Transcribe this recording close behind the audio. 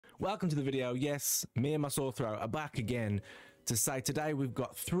Welcome to the video. Yes, me and my sore throat are back again to say today we've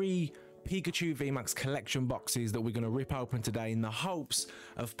got 3 Pikachu VMAX collection boxes that we're going to rip open today in the hopes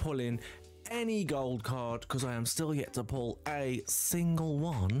of pulling any gold card, because I am still yet to pull a single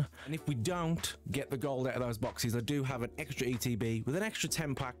one. And if we don't get the gold out of those boxes, I do have an extra ETB with an extra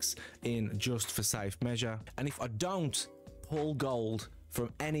 10 packs in just for safe measure. And if I don't pull gold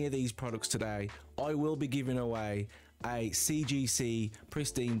from any of these products today, I will be giving away a CGC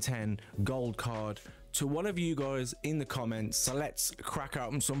Pristine 10 gold card to one of you guys in the comments. So let's crack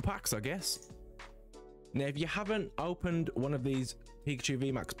open some packs, I guess. Now, if you haven't opened one of these Pikachu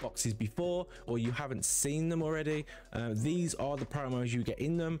VMAX boxes before, or you haven't seen them already, these are the promos you get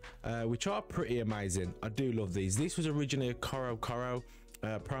in them, which are pretty amazing. I do love these. This was originally a Koro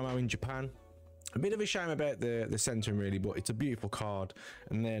promo in Japan. A bit of a shame about the centering really, but it's a beautiful card.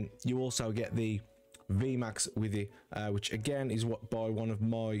 And then you also get the VMAX with it, which again is by one of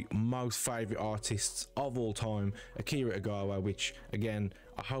my most favorite artists of all time, Akira Tagawa, which again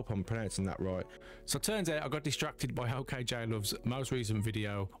I hope I'm pronouncing that right. So it turns out I got distracted by OKJ Love's most recent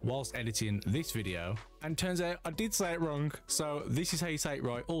video whilst editing this video, and turns out I did say it wrong, so this is how you say it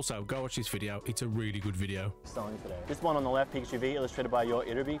right. Also, go watch this video, it's a really good video. Selling today. This one on the left, Pikachu V, illustrated by your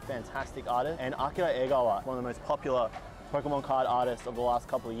Irubi, fantastic artist, and Akira Tagawa, one of the most popular Pokemon card artists of the last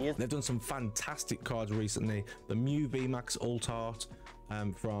couple of years. They've done some fantastic cards recently. The Mew VMAX Alt Art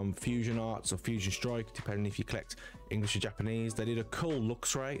from Fusion Arts or Fusion Strike, depending if you collect English or Japanese. They did a cool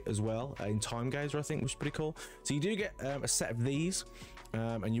Luxray as well in Time Gazer, I think, which was pretty cool. So you do get a set of these,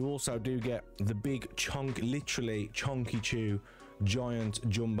 and you also do get the big literally chunky chew giant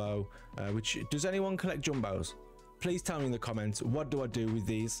jumbo, which, does anyone collect jumbos? Please tell me in the comments, what do I do with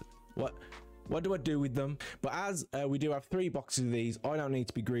these? What do I do with them? But as we do have 3 boxes of these, I don't need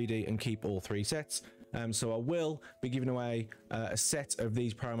to be greedy and keep all 3 sets. So I will be giving away a set of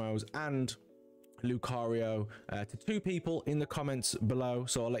these promos and Lucario to 2 people in the comments below.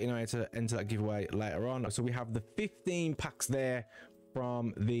 So I'll let you know how to enter that giveaway later on. So we have the 15 packs there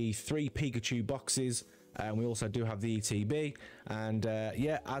from the 3 Pikachu boxes. And we also do have the ETB. And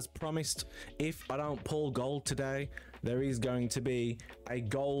yeah, as promised, if I don't pull gold today, there is going to be a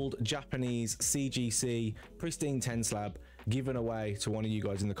gold Japanese CGC Pristine 10 slab given away to one of you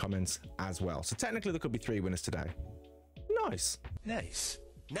guys in the comments as well. So technically there could be 3 winners today. Nice. Nice.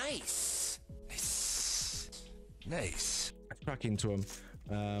 Nice. Nice. Nice. Let's crack into them.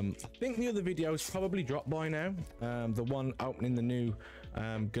 I think the other video is probably dropped by now. The one opening the new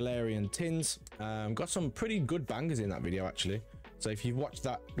Galarian tins. Got some pretty good bangers in that video actually. So if you've watched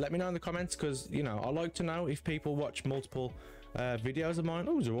that, let me know in the comments, because you know I like to know if people watch multiple videos of mine.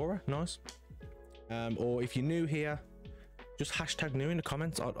 Oh, Zorora, nice. Or if you're new here, just hashtag new in the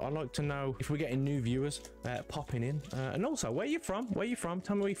comments. I'd like to know if we're getting new viewers popping in, and also where you from.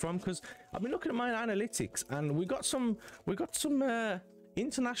 Tell me where you're from, because I've been looking at my analytics and we got some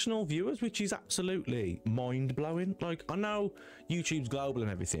international viewers, which is absolutely mind-blowing. Like, I know YouTube's global and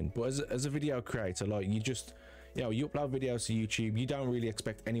everything, but as a video creator, like, you just, you know, you upload videos to YouTube, you don't really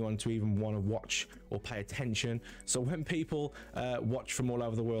expect anyone to even want to watch or pay attention. So when people watch from all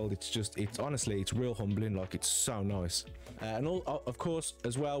over the world, it's honestly, it's real humbling. Like, it's so nice. And of course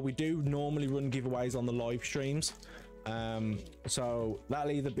as well, we do normally run giveaways on the live streams. So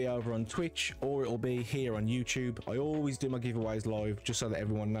that'll either be over on Twitch or it'll be here on YouTube. I always do my giveaways live just so that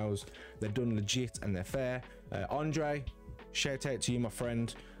everyone knows they're done legit and they're fair. Andre, shout out to you, my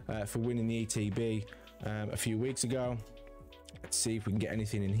friend, for winning the ETB a few weeks ago. Let's see if we can get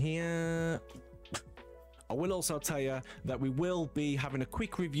anything in here. I will also tell you that we will be having a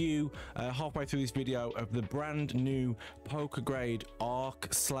quick review halfway through this video of the brand new PokeGrade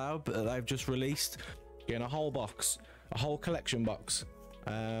Arc slab that they've just released. Getting a whole box, a whole collection box,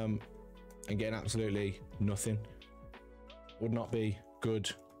 and getting absolutely nothing would not be good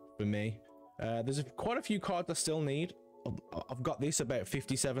for me. There's quite a few cards I still need. I've got this about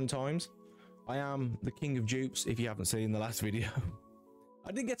 57 times. I am the king of dupes, if you haven't seen the last video.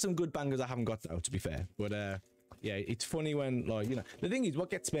 I did get some good bangers I haven't got though, to be fair, but yeah, it's funny when, like, you know, the thing is, what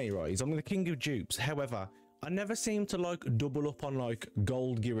gets me right is I'm the king of dupes. However, I never seem to like double up on like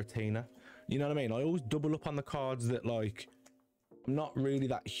gold Giratina. You know what I mean? I always double up on the cards that, like, I'm not really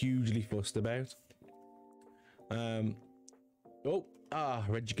that hugely fussed about.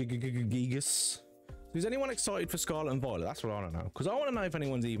 Regigigas. Is anyone excited for Scarlet and Violet? That's what I don't know. Because I want to know if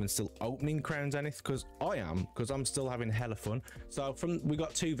anyone's even still opening Crown Zenith. Because I am. Because I'm still having hella fun. So we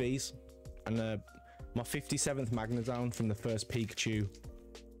got 2 Vs. And my 57th Magnezone from the first Pikachu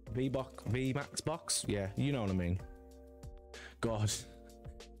VMAX box. Yeah, you know what I mean. God.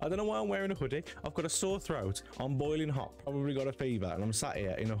 I don't know why I'm wearing a hoodie. I've got a sore throat. I'm boiling hot. Probably got a fever, and I'm sat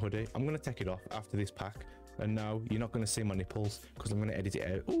here in a hoodie. I'm gonna take it off after this pack. And no, you're not gonna see my nipples because I'm gonna edit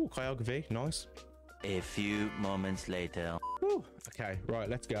it out. Ooh, Kyogre V, nice. A few moments later. Ooh, okay, right,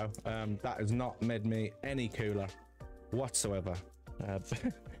 let's go. That has not made me any cooler whatsoever.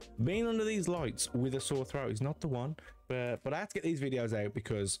 Being under these lights with a sore throat is not the one, but I have to get these videos out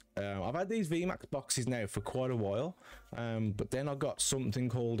because I've had these VMAX boxes now for quite a while, but then I got something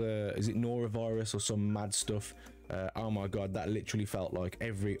called is it norovirus or some mad stuff. Oh my god, that literally felt like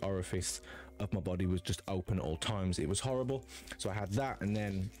every orifice of my body was just open at all times. It was horrible. So I had that, and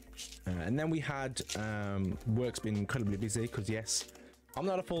then we had work's been incredibly busy because yes, I'm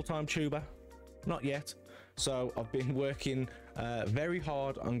not a full-time tuber, not yet. So I've been working very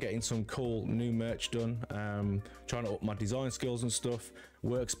hard on getting some cool new merch done, trying to up my design skills and stuff.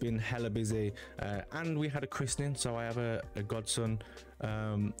 Work's been hella busy, and we had a christening, so I have a godson.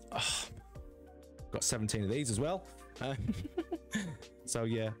 Got 17 of these as well. So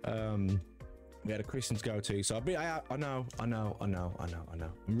yeah, we had a christening to go to. So I know. I'm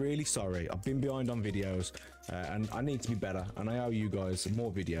really sorry. I've been behind on videos, and I need to be better. And I owe you guys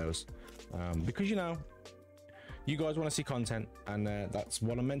more videos, because you know, you guys want to see content, and that's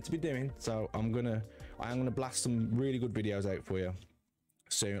what I'm meant to be doing. So I am gonna blast some really good videos out for you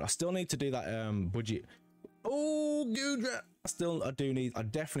soon. I still need to do that budget. Oh, Gudra! I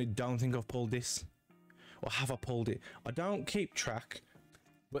definitely don't think I've pulled this, or have I pulled it? I don't keep track.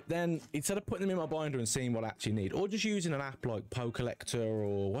 But then instead of putting them in my binder and seeing what I actually need, or just using an app like PokeGrade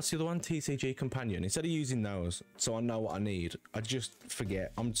or what's the other one, TCG Companion, instead of using those so I know what I need, I just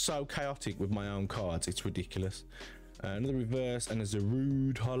forget. I'm so chaotic with my own cards, it's ridiculous. Another reverse and a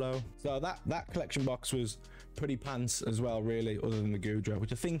Zarude holo. So that collection box was pretty pants as well, really, other than the Gudra,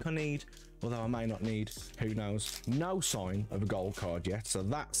 which I think I need, although I may not need, who knows. No sign of a gold card yet, so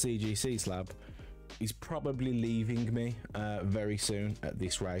that CGC slab is probably leaving me very soon at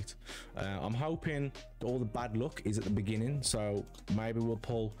this rate. I'm hoping that all the bad luck is at the beginning, so maybe we'll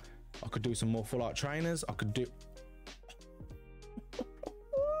pull. I could do some more full art trainers. I could do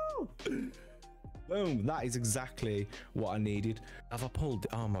boom, that is exactly what I needed. Have I pulled?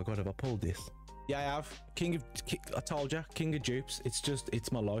 Oh my god, have I pulled this? Yeah, I have. I told you, king of dupes.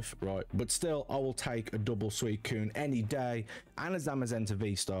 It's my life, right? But still, I will take a double Suicune any day, and a Zamazenta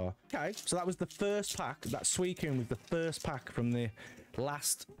V-Star. Okay, so that was the first pack. That Suicune was the first pack from the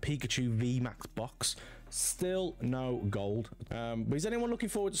last Pikachu VMAX box. Still no gold. But is anyone looking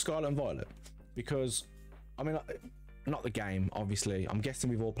forward to Scarlet and Violet? Because, I mean, not the game, obviously. I'm guessing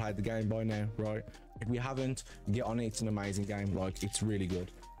we've all played the game by now, right? If we haven't, get on it. It's an amazing game. Like, it's really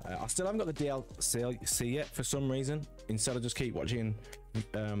good. I still haven't got the DLC yet for some reason. Instead, I just keep watching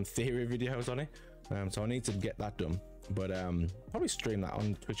theory videos on it. So I need to get that done. But probably stream that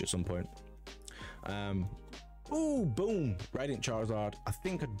on Twitch at some point. Ooh, boom! Radiant Charizard. I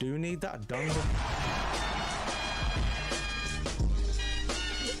think I do need that. I don't.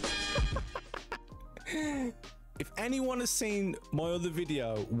 If anyone has seen my other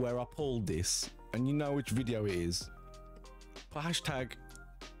video where I pulled this, and you know which video it is, put hashtag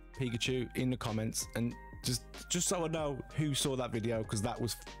Pikachu in the comments, and just so I know who saw that video, because that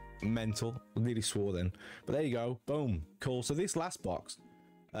was mental. I nearly swore then, but there you go. Boom, cool. So this last box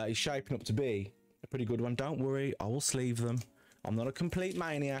is shaping up to be a pretty good one. Don't worry, I will sleeve them. I'm not a complete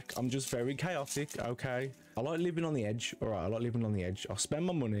maniac. I'm just very chaotic. Okay, I like living on the edge. All right, I like living on the edge. I'll spend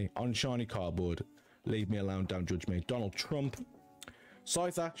my money on shiny cardboard. Leave me alone, don't judge me. Donald Trump.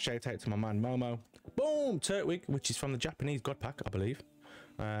 Scyther, shout out to my man Momo. Boom, Turtwig, which is from the Japanese God Pack, I believe.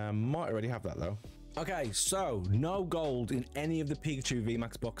 Might already have that though. Okay, so no gold in any of the Pikachu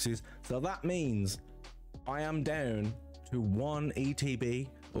VMAX boxes. So that means I am down to 1 ETB.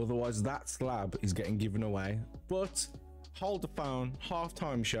 Otherwise that slab is getting given away. But hold the phone,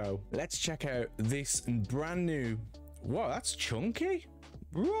 halftime show. Let's check out this brand new. Whoa, that's chunky.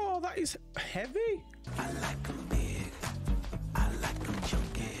 Bro, that is heavy. I like 'em big. I like 'em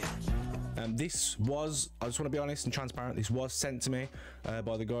chunky. This was, I just want to be honest and transparent, this was sent to me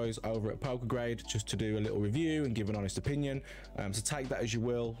by the guys over at PokeGrade just to do a little review and give an honest opinion. So take that as you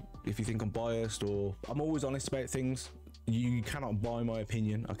will. If you think I'm biased, or I'm always honest about things, you cannot buy my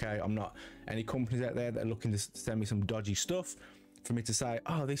opinion, okay? I'm not any companies out there that are looking to send me some dodgy stuff for me to say,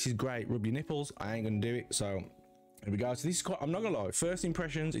 oh, this is great, rub your nipples. I ain't gonna do it. So here we go. So this is quite, I'm not gonna lie, first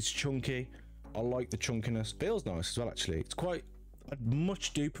impressions, it's chunky. I like the chunkiness. Feels nice as well, actually. It's quite, I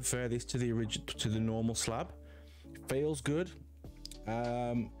much do prefer this to the original, to the normal slab. It feels good.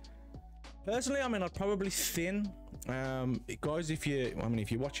 Personally, I mean, I'd probably thin. Guys, if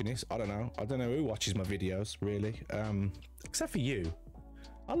you're watching this, I don't know who watches my videos really, except for you.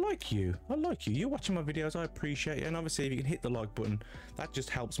 I like you. I like you. You're watching my videos. I appreciate it. And obviously, if you can hit the like button, that just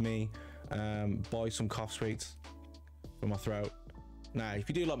helps me buy some cough sweets for my throat. Now, if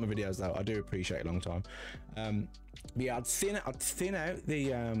you do like my videos, though, I do appreciate it a long time. But yeah, I'd thin out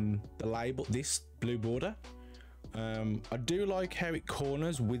the label, this blue border. I do like how it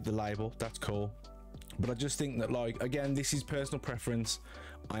corners with the label. That's cool. But I just think that, like, again, this is personal preference.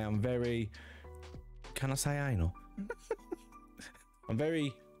 I am very, can I say anal? I'm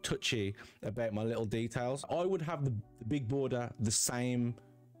very touchy about my little details. I would have the big border the same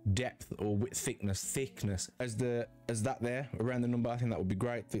depth or width, thickness as that there around the number. I think that would be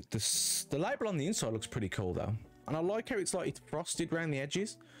great. The label on the inside looks pretty cool though, and I like how it's like it's frosted around the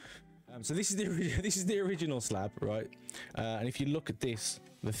edges. So this is the original slab, right? And if you look at this,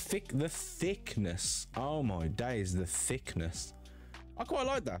 the thickness. Oh my days, the thickness. I quite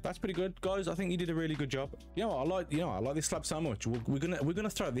like that. That's pretty good, guys. I think you did a really good job. You know what, I like this slab so much. We're gonna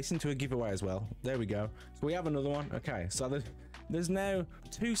throw this into a giveaway as well. There we go. So we have another one. Okay, so there's now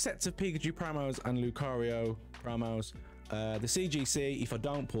 2 sets of Pikachu promos and Lucario promos. The CGC, if I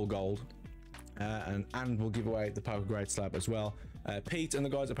don't pull gold, and we'll give away the PokeGrade slab as well. Pete and the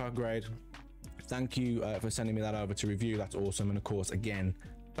guys at PokeGrade, thank you for sending me that over to review. That's awesome. And of course, again,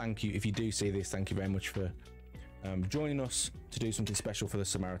 thank you. If you do see this, thank you very much for joining us to do something special for the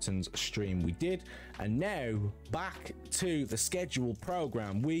Samaritans stream we did. And now back to the scheduled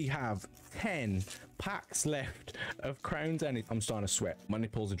program. We have 10 packs left of Crown Zenith. I'm starting to sweat. My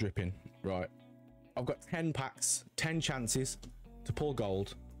nipples are dripping. Right. I've got 10 packs, 10 chances to pull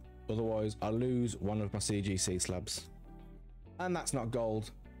gold. Otherwise, I lose one of my CGC slabs. And that's not gold.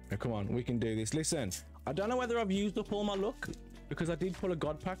 Now, come on, we can do this. Listen, I don't know whether I've used up all my luck, because I did pull a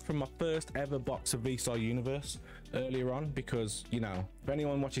god pack from my first ever box of V-Star Universe earlier on, because, you know, if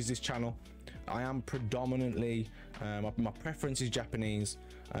anyone watches this channel, I am predominantly, my preference is Japanese,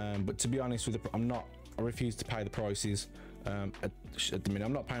 but to be honest with you, I refuse to pay the prices at the minute.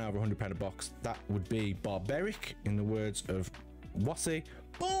 I'm not paying over £100 a box. That would be barbaric, in the words of Wassy.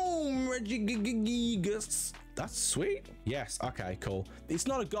 Boom, Regigigas. That's sweet. Yes, okay, cool. It's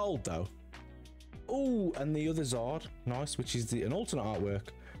not a gold though. Oh, and the other Zard, nice, which is an alternate artwork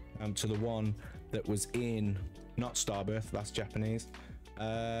to the one that was in not Starbirth, that's Japanese.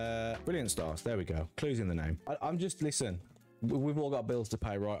 Brilliant Stars, there we go. Clues in the name. I'm just, listen, we've all got bills to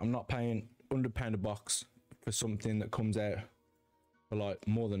pay, right? I'm not paying £100 a box for something that comes out for like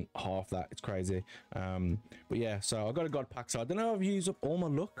more than half that. It's crazy. But yeah, so I got a god pack. So I don't know if I've used up all my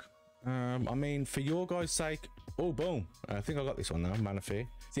luck. I mean, for your guys' sake. Oh, boom. I think I got this one now, Manaphy.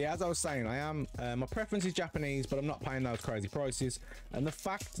 See, as I was saying, I am, my preference is Japanese, but I'm not paying those crazy prices. And the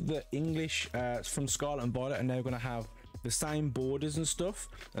fact that English from Scarlet and Violet are now going to have the same borders and stuff,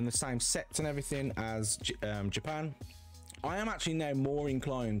 and the same sets and everything as Japan, I am actually now more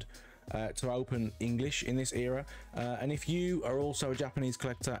inclined to open English in this era. And if you are also a Japanese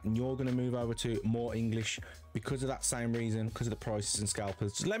collector and you're going to move over to more English because of that same reason, because of the prices and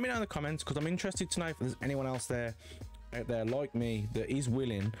scalpers, just let me know in the comments, because I'm interested to know if there's anyone else out there like me that is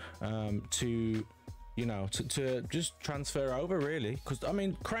willing to, you know, to just transfer over, really. Because I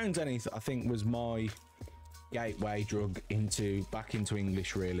mean, Crown Zenith, I think, was my gateway drug back into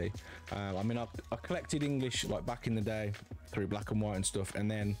English, really. I mean, I collected English like back in the day through Black and White and stuff,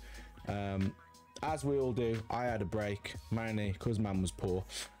 and then as we all do, I had a break, mainly because man was poor,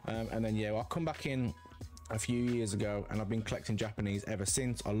 and then yeah, I come back in a few years ago, and I've been collecting Japanese ever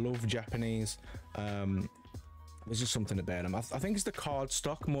since. I love Japanese. There's just something about them. I think it's the card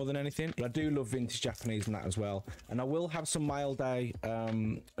stock more than anything, but I do love vintage Japanese and that as well. And I will have some Mail Day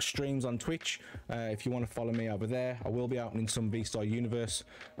streams on Twitch if you want to follow me over there. I will be opening some V-Star Universe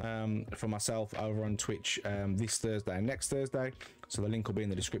for myself over on Twitch this Thursday and next Thursday, so the link will be in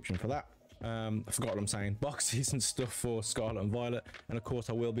the description for that. I forgot what I'm saying. Boxes and stuff for Scarlet and Violet, and of course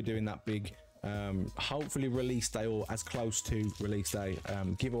I will be doing that big hopefully release day, or as close to release day,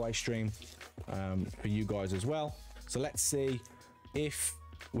 giveaway stream for you guys as well. So let's see if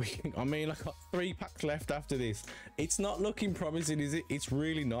we I mean, I've got 3 packs left after this. It's not looking promising, is it? It's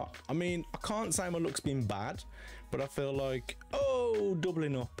really not. I mean, I can't say my luck's been bad, but I feel like, oh,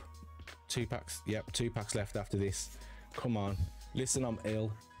 doubling up. 2 packs, yep, 2 packs left after this. Come on, listen, I'm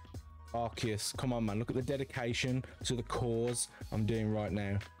ill. Arceus, come on man, look at the dedication to the cause I'm doing right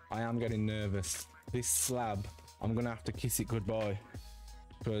now. I am getting nervous. This slab, I'm gonna have to kiss it goodbye,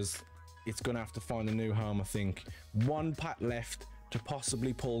 because it's gonna have to find a new home, I think. 1 pack left to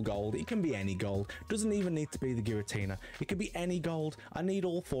possibly pull gold. It can be any gold. Doesn't even need to be the Giratina. It could be any gold. I need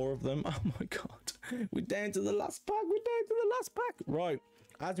all 4 of them. Oh my god. We're down to the last pack. We're down to the last pack. Right.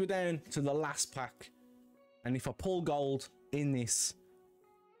 As we're down to the last pack, and if I pull gold in this,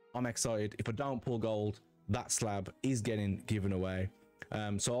 I'm excited. If I don't pull gold, that slab is getting given away.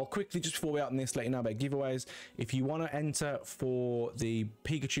 So I'll quickly, just before we open this, let you know about giveaways. If you want to enter for the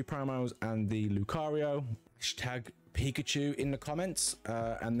Pikachu promos and the Lucario, hashtag Pikachu in the comments,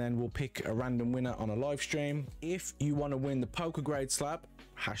 and then we'll pick a random winner on a live stream. If you want to win the PokeGrade slab,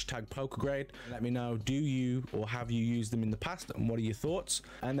 hashtag PokeGrade. Let me know, do you or have you used them in the past, and what are your thoughts?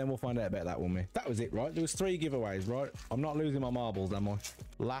 And then we'll find out about that, won't we? That was it, right? There was 3 giveaways, right? I'm not losing my marbles, am I?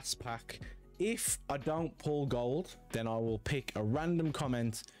 Last pack. If I don't pull gold, then I will pick a random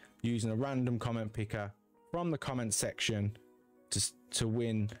comment using a random comment picker from the comment section to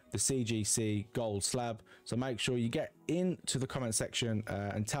win the CGC gold slab. So make sure you get into the comment section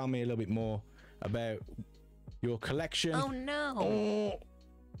and tell me a little bit more about your collection. Oh no!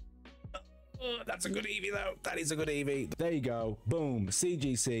 Oh, that's a good Eevee though. That is a good Eevee. There you go. Boom.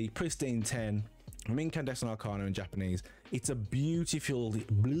 CGC pristine 10. I'm incandescent arcana in Japanese. It's a beautiful,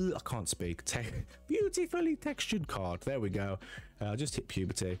 I can't speak, beautifully textured card. There we go. I just hit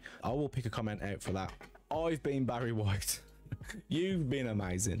puberty. I will pick a comment out for that. I've been Barry White. You've been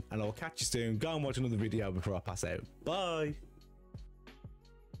amazing, and I'll catch you soon. Go and watch another video before I pass out. Bye.